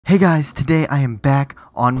Hey guys, today I am back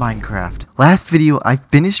on Minecraft. Last video I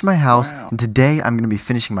finished my house, and today I'm going to be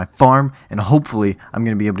finishing my farm, and hopefully I'm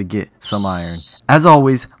going to be able to get some iron. As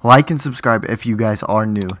always, like and subscribe if you guys are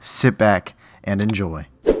new. Sit back and enjoy.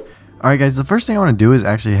 Alright guys, the first thing I want to do is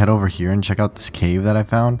actually head over here and check out this cave that I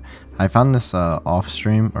found. I found this off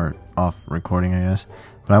stream, or off recording I guess,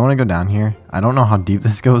 but I want to go down here. I don't know how deep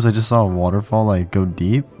this goes. I just saw a waterfall like go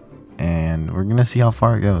deep, and we're going to see how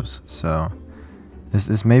far it goes. So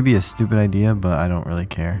This may be a stupid idea, but I don't really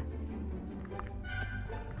care.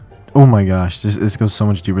 Oh my gosh, this goes so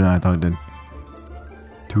much deeper than I thought it did.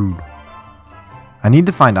 Dude. I need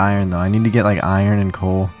to find iron though. I need to get like iron and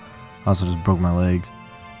coal. I also just broke my legs.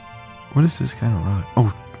 What is this kind of rock?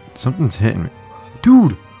 Oh, something's hitting me.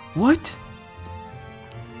 Dude, what?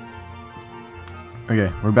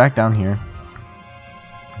 Okay, we're back down here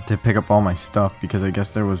to pick up all my stuff because I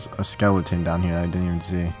guess there was a skeleton down here that I didn't even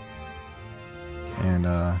see. And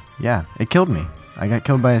yeah, it killed me. I got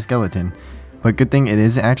killed by a skeleton. But good thing it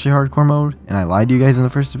isn't actually hardcore mode, and I lied to you guys in the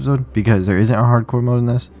first episode because there isn't a hardcore mode in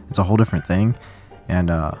this. It's a whole different thing. And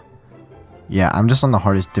yeah, I'm just on the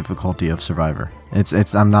hardest difficulty of Survivor.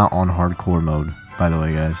 I'm not on hardcore mode, by the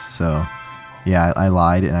way, guys. So yeah, I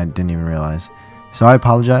lied and I didn't even realize. So I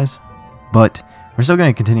apologize, but we're still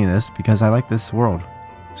gonna continue this because I like this world.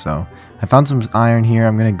 So I found some iron here.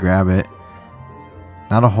 I'm gonna grab it.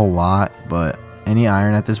 Not a whole lot, but any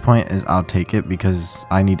iron at this point I'll take it because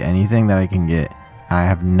I need anything that I can get. I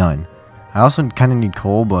have none. I also kind of need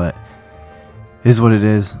coal, but is what it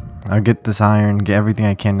is. I'll get this iron, get everything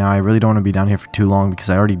I can now. I really don't want to be down here for too long because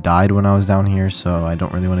I already died when I was down here, so I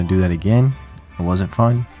don't really want to do that again. It wasn't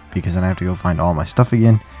fun because then I have to go find all my stuff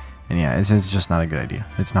again, and yeah, it's just not a good idea.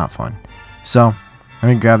 It's not fun. So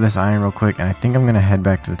let me grab this iron real quick, and I think I'm gonna head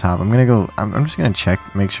back to the top. I'm just gonna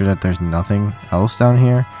check, make sure that there's nothing else down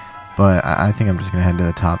here. But I think I'm just going to head to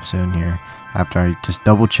the top soon here after I just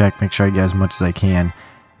double check, make sure I get as much as I can,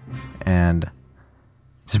 and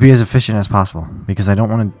just be as efficient as possible because I don't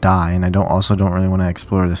want to die, and I also don't really want to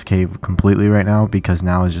explore this cave completely right now because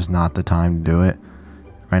now is just not the time to do it.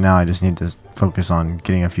 Right now I just need to focus on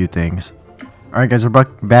getting a few things. Alright guys, we're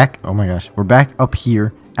back. Oh my gosh, we're back up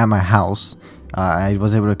here at my house. I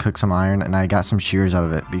was able to cook some iron and I got some shears out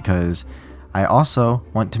of it because I also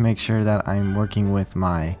want to make sure that I'm working with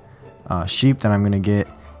my sheep that I'm gonna get,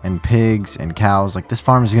 and pigs and cows. Like, this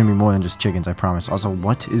farm is gonna be more than just chickens, I promise. Also,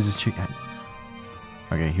 what is this chicken?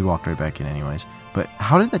 Okay, he walked right back in anyways. But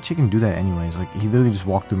how did that chicken do that anyways? Like, he literally just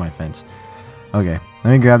walked through my fence. Okay,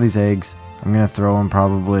 let me grab these eggs. I'm gonna throw them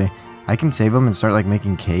probably. I can save them and start like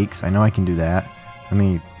making cakes. I know I can do that. Let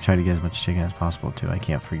me try to get as much chicken as possible too. I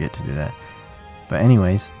can't forget to do that. But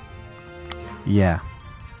anyways, yeah,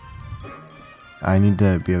 I need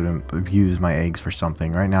to be able to use my eggs for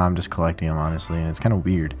something. Right now I'm just collecting them, honestly, and it's kind of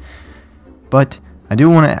weird. But I do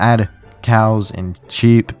want to add cows and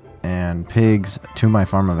sheep and pigs to my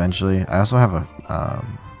farm eventually. I also have a,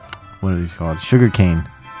 what are these called? Sugarcane.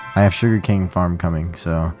 I have sugarcane farm coming,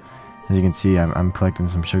 so as you can see, I'm collecting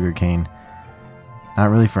some sugarcane. Not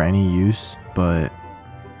really for any use, but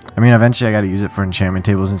I mean, eventually I got to use it for enchantment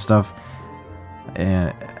tables and stuff.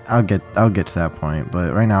 And I'll get to that point,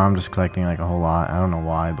 but right now I'm just collecting like a whole lot. I don't know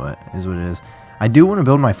why, but it is what it is. I do want to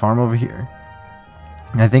build my farm over here.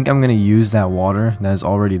 I think I'm gonna use that water that is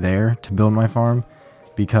already there to build my farm,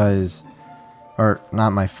 because, or not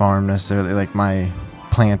my farm necessarily, like my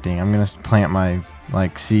planting. I'm gonna plant my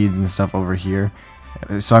like seeds and stuff over here,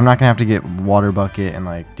 so I'm not gonna have to get water bucket and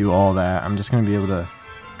like do all that. I'm just gonna be able to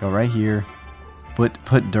go right here, put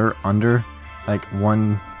dirt under like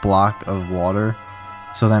one block of water,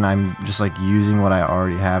 so then I'm just like using what I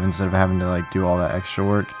already have instead of having to like do all that extra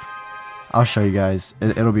work. I'll show you guys.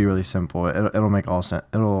 It'll be really simple. It'll make all sense.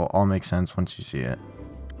 It'll all make sense once you see it.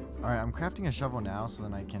 All right, I'm crafting a shovel now so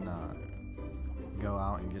then I can go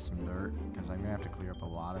out and get some dirt because I'm gonna have to clear up a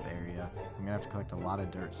lot of area. I'm gonna have to collect a lot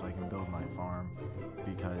of dirt so I can build my farm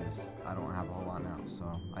because I don't have a whole lot now,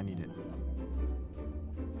 so I need it.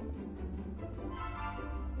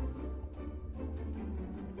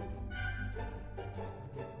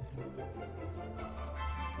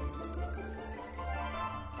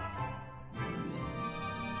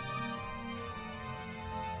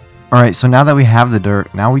 Alright, so now that we have the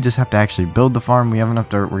dirt, now we just have to actually build the farm. We have enough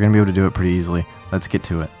dirt. We're going to be able to do it pretty easily. Let's get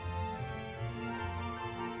to it.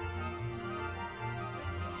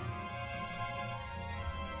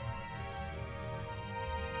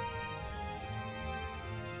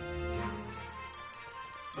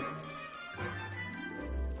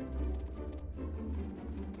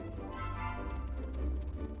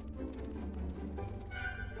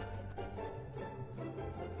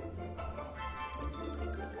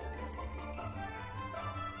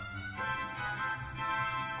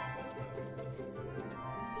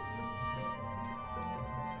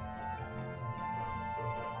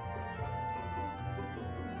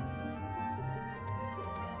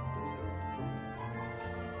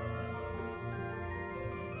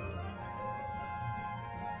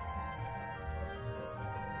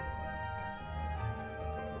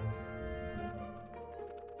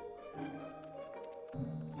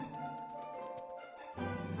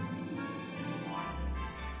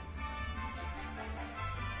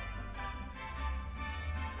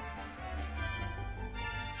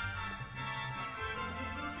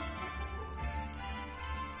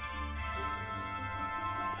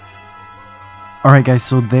 Alright guys,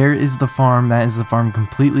 so there is the farm. That is the farm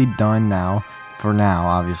completely done now. For now,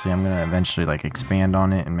 obviously, I'm going to eventually like expand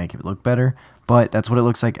on it and make it look better. But that's what it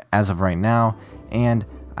looks like as of right now. And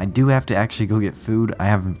I do have to actually go get food. I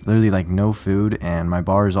have literally like no food and my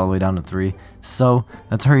bar is all the way down to 3. So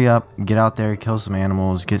let's hurry up, get out there, kill some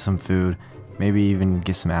animals, get some food. Maybe even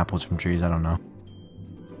get some apples from trees, I don't know.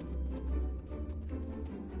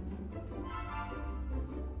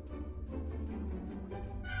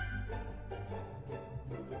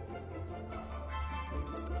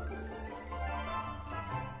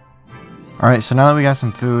 Alright, so now that we got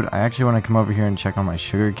some food, I actually want to come over here and check on my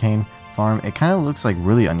sugarcane farm. It kind of looks like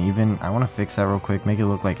really uneven. I want to fix that real quick, make it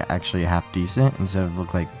look like actually half decent instead of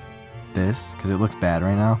look like this, because it looks bad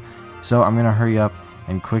right now. So I'm going to hurry up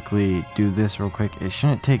and quickly do this real quick. It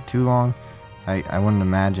shouldn't take too long, I wouldn't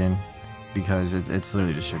imagine, because it's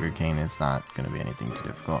literally just sugarcane. It's not going to be anything too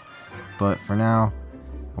difficult. But for now,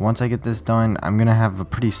 once I get this done, I'm going to have a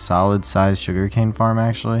pretty solid sized sugarcane farm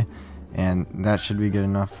actually. And that should be good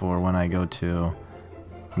enough for when I go to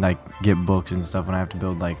like get books and stuff, when I have to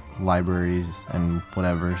build like libraries and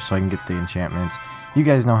whatever, so I can get the enchantments. You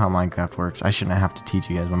guys know how Minecraft works. I shouldn't have to teach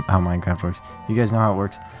you guys how Minecraft works. You guys know how it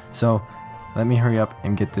works. So let me hurry up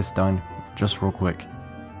and get this done just real quick.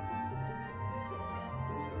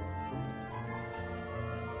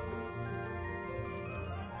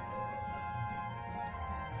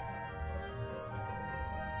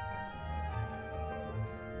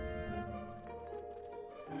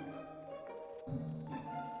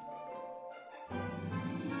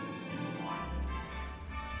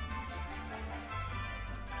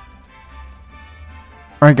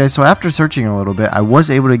 Alright guys, so after searching a little bit, I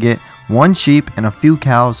was able to get 1 sheep and a few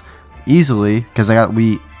cows easily, because I got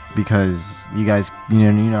wheat, because you guys,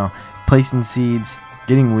 you know, placing seeds,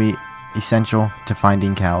 getting wheat, essential to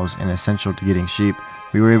finding cows, and essential to getting sheep.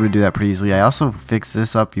 We were able to do that pretty easily. I also fixed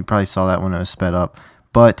this up. You probably saw that when it was sped up,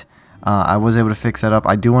 but I was able to fix that up.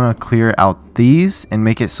 I do want to clear out these and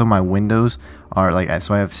make it so my windows are like,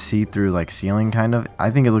 so I have see-through like ceiling kind of.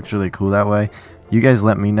 I think it looks really cool that way. You guys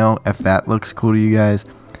let me know if that looks cool to you guys,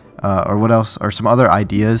 or what else, or some other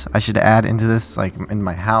ideas I should add into this, like in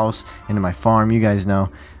my house, into my farm. You guys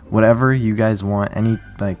know, whatever you guys want, any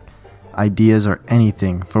like ideas or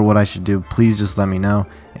anything for what I should do, please just let me know,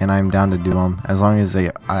 and I'm down to do them as long as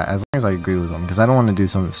I agree with them, because I don't want to do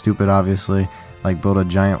something stupid, obviously, like build a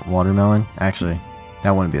giant watermelon. Actually,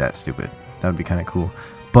 that wouldn't be that stupid. That would be kind of cool.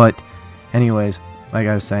 But anyways, like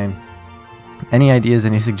I was saying, any ideas,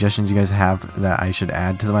 any suggestions you guys have that I should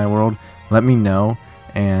add to my world, let me know,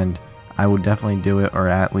 and I will definitely do it, or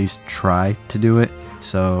at least try to do it.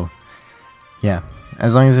 So yeah,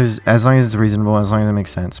 as long as it's reasonable, as long as it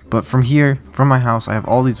makes sense. But from here, from my house, I have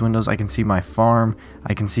all these windows. I can see my farm.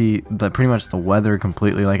 I can see pretty much the weather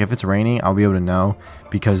completely. Like if it's raining, I'll be able to know,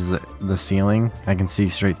 because the ceiling, I can see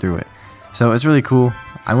straight through it. So it's really cool.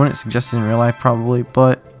 I wouldn't suggest it in real life probably,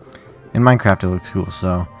 but in Minecraft it looks cool.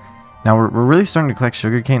 So now we're really starting to collect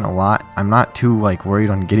sugarcane a lot. I'm not too like worried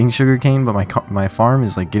on getting sugarcane, but my farm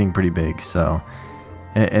is like getting pretty big, so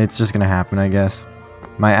it's just gonna happen, I guess.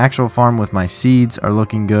 My actual farm with my seeds are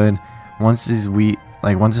looking good. Once this wheat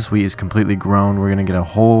is completely grown, we're gonna get a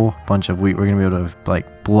whole bunch of wheat. We're gonna be able to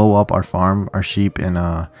like blow up our farm, our sheep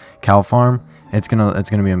and cow farm. It's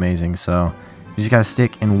gonna be amazing. So you just gotta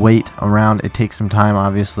stick and wait around. It takes some time,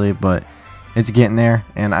 obviously, but it's getting there.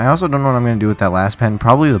 And I also don't know what I'm going to do with that last pen.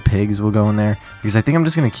 Probably the pigs will go in there, because I think I'm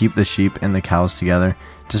just going to keep the sheep and the cows together,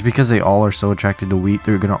 just because they all are so attracted to wheat.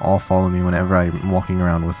 They're going to all follow me whenever I'm walking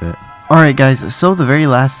around with it. Alright guys, so the very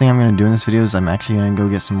last thing I'm going to do in this video is I'm actually going to go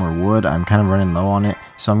get some more wood. I'm kind of running low on it,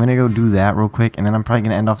 so I'm going to go do that real quick, and then I'm probably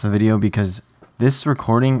going to end off the video, because this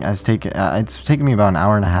recording has taken it's taken me about an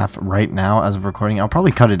hour and a half right now as of recording. I'll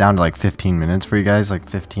probably cut it down to like 15 minutes for you guys, like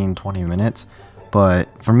 15-20 minutes.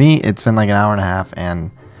 But for me, it's been like an hour and a half,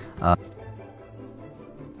 and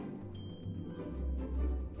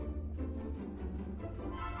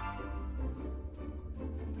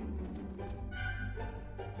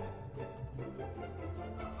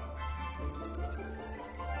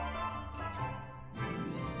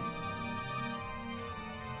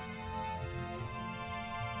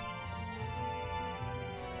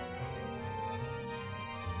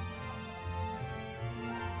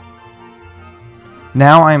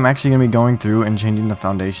now I'm actually going to be going through and changing the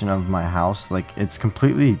foundation of my house. Like, it's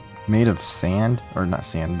completely made of sand, or not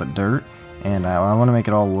sand, but dirt. And I want to make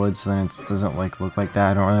it all wood, so then it doesn't like look like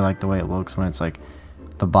that. I don't really like the way it looks when it's like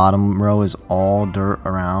the bottom row is all dirt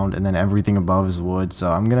around and then everything above is wood. So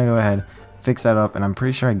I'm going to go ahead, fix that up, and I'm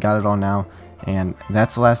pretty sure I got it all now. And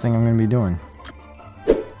that's the last thing I'm going to be doing.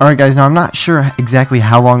 Alright guys, now I'm not sure exactly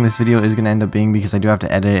how long this video is going to end up being because I do have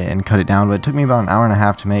to edit it and cut it down, but it took me about an hour and a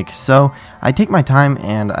half to make, so I take my time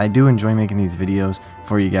and I do enjoy making these videos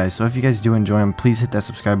for you guys. So if you guys do enjoy them, please hit that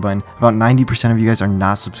subscribe button. About 90% of you guys are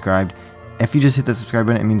not subscribed. If you just hit that subscribe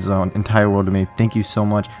button, it means the entire world to me. Thank you so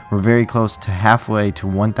much. We're very close to halfway to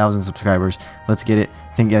 1,000 subscribers. Let's get it.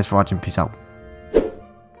 Thank you guys for watching. Peace out.